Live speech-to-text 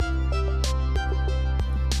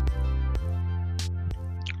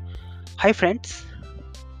Hi, friends.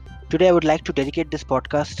 Today I would like to dedicate this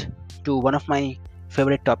podcast to one of my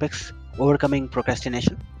favorite topics, overcoming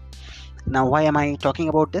procrastination. Now, why am I talking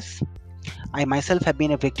about this? I myself have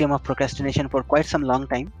been a victim of procrastination for quite some long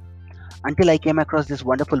time until I came across this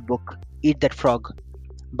wonderful book, Eat That Frog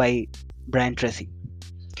by Brian Tracy.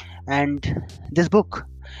 And this book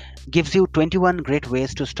gives you 21 great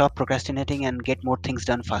ways to stop procrastinating and get more things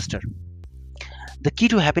done faster. The key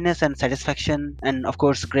to happiness and satisfaction, and of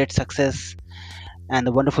course, great success and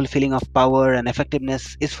the wonderful feeling of power and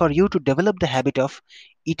effectiveness is for you to develop the habit of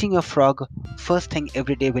eating a frog first thing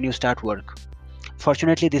every day when you start work.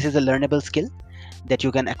 Fortunately, this is a learnable skill that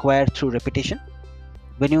you can acquire through repetition.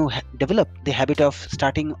 When you develop the habit of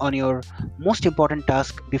starting on your most important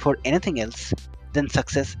task before anything else, then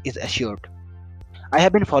success is assured. I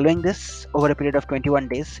have been following this over a period of 21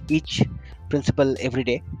 days, each principle every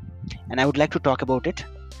day, and I would like to talk about it.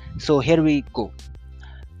 So here we go.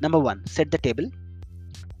 Number 1, set the table.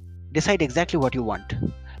 Decide exactly what you want.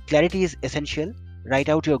 Clarity is essential. Write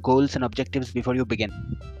out your goals and objectives before you begin.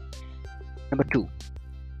 Number 2,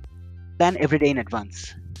 plan every day in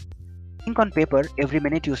advance. Think on paper every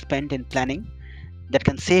minute you spend in planning that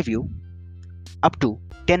can save you up to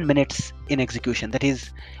 10 minutes in execution. That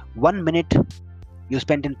is, 1 minute you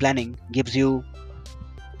spend in planning gives you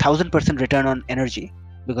 1000% return on energy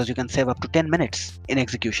because you can save up to 10 minutes in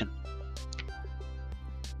execution.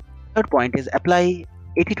 Third point is apply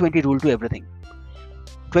 80-20 rule to everything.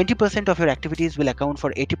 20% of your activities will account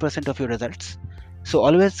for 80% of your results. So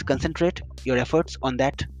always concentrate your efforts on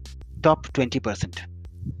that top 20%.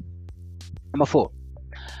 Number 4,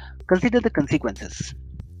 consider the consequences.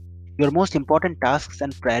 Your most important tasks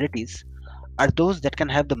and priorities are those that can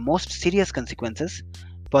have the most serious consequences,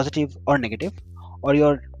 positive or negative, or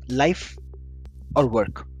your life or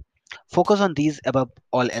work. Focus on these above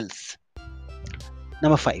all else.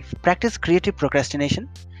 Number 5, practice creative procrastination.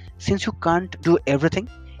 Since you can't do everything,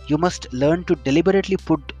 you must learn to deliberately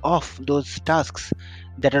put off those tasks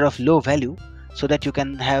that are of low value so that you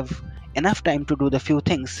can have enough time to do the few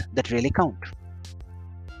things that really count.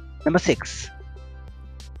 Number 6,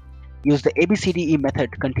 use the ABCDE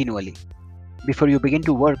method continually. Before you begin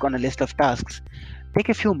to work on a list of tasks, take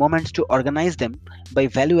a few moments to organize them by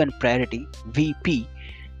value and priority, VP,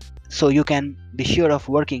 so you can be sure of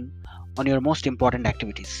working on your most important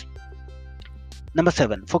activities. Number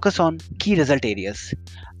 7, focus on key result areas.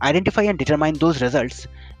 Identify and determine those results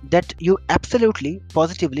that you absolutely,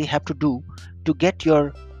 positively have to do to get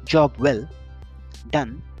your job well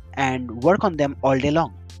done and work on them all day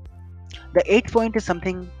long. The 8th point is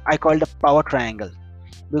something I call the power triangle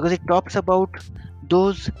because it talks about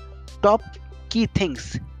those top key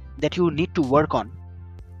things that you need to work on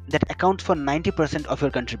that accounts for 90% of your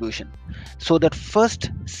contribution. So that first,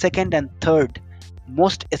 second and third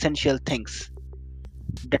most essential things,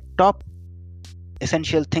 the top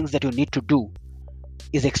essential things that you need to do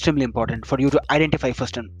is extremely important for you to identify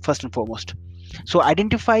first and foremost. So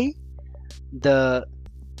identify the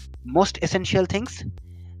most essential things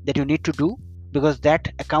that you need to do because that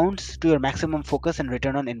accounts to your maximum focus and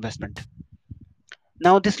return on investment.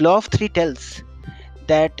 Now this law of 3 tells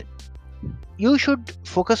that you should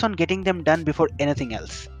focus on getting them done before anything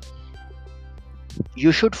else.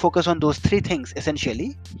 You should focus on those 3 things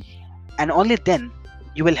essentially, and only then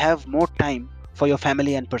you will have more time for your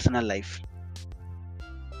family and personal life.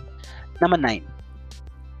 Number 9,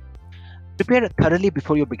 prepare thoroughly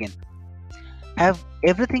before you begin. Have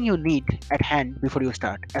everything you need at hand before you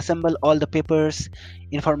start. Assemble all the papers,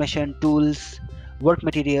 information, tools, work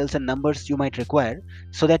materials and numbers you might require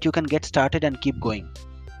so that you can get started and keep going.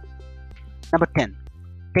 Number 10,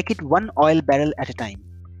 take it one oil barrel at a time.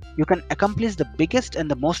 You can accomplish the biggest and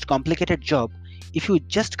the most complicated job if you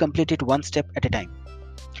just complete it one step at a time.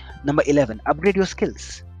 Number 11, upgrade your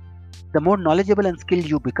skills. The more knowledgeable and skilled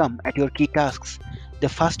you become at your key tasks, the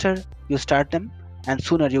faster you start them and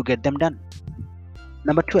sooner you get them done.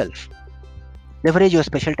 Number 12, leverage your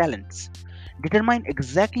special talents. Determine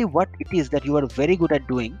exactly what it is that you are very good at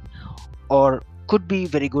doing or could be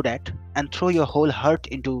very good at and throw your whole heart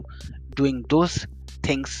into doing those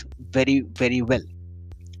things very, very well.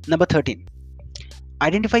 Number 13,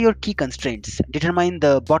 identify your key constraints. Determine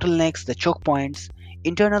the bottlenecks, the choke points,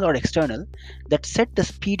 internal or external, that set the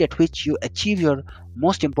speed at which you achieve your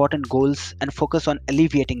most important goals and focus on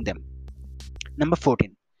alleviating them. Number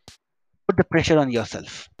 14, put the pressure on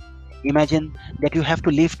yourself. Imagine that you have to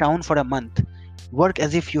leave town for a month. Work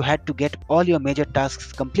as if you had to get all your major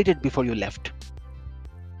tasks completed before you left.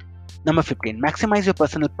 Number 15, maximize your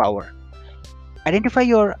personal power. Identify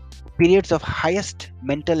your periods of highest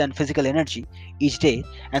mental and physical energy each day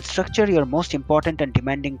and structure your most important and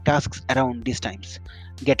demanding tasks around these times.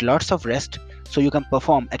 Get lots of rest so you can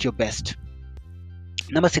perform at your best.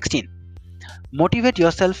 Number 16, motivate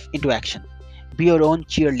yourself into action. Be your own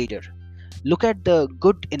cheerleader. Look at the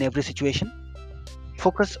good in every situation.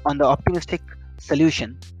 Focus on the optimistic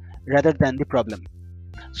solution rather than the problem.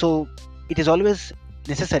 So, it is always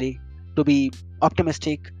necessary to be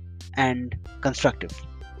optimistic and constructive.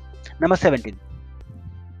 Number 17,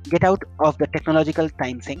 get out of the technological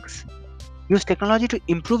time sinks. Use technology to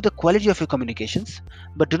improve the quality of your communications,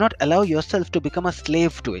 but do not allow yourself to become a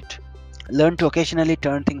slave to it. Learn to occasionally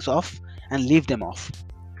turn things off and leave them off.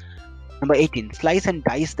 Number 18, slice and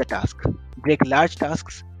dice the task. Break large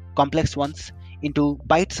tasks, complex ones, into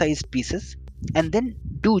bite sized pieces, and then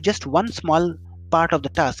do just one small part of the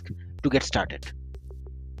task to get started.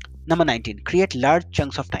 Number 19, create large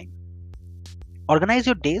chunks of time. Organize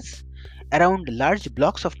your days around large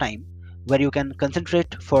blocks of time where you can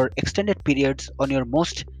concentrate for extended periods on your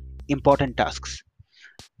most important tasks.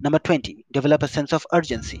 Number 20, develop a sense of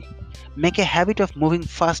urgency. Make a habit of moving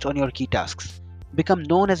fast on your key tasks. Become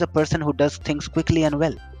known as a person who does things quickly and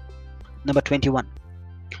well. Number 21,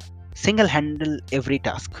 single handle every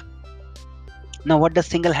task. Now, what does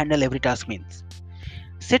single handle every task means?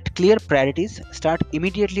 Set clear priorities, start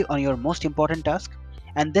immediately on your most important task,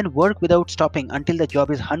 and then work without stopping until the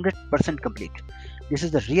job is 100% complete. This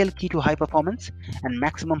is the real key to high performance and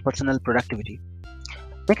maximum personal productivity.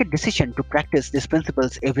 Make a decision to practice these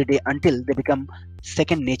principles every day until they become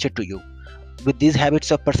second nature to you. With these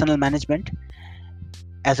habits of personal management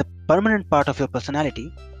as a permanent part of your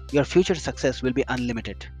personality, your future success will be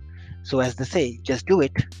unlimited. So, as they say, just do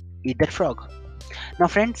it, eat that frog. Now,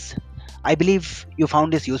 friends, I believe you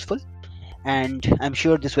found this useful and I'm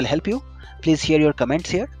sure this will help you. Please share your comments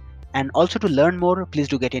here, and also to learn more, please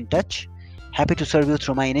do get in touch. Happy to serve you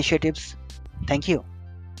through my initiatives. Thank you.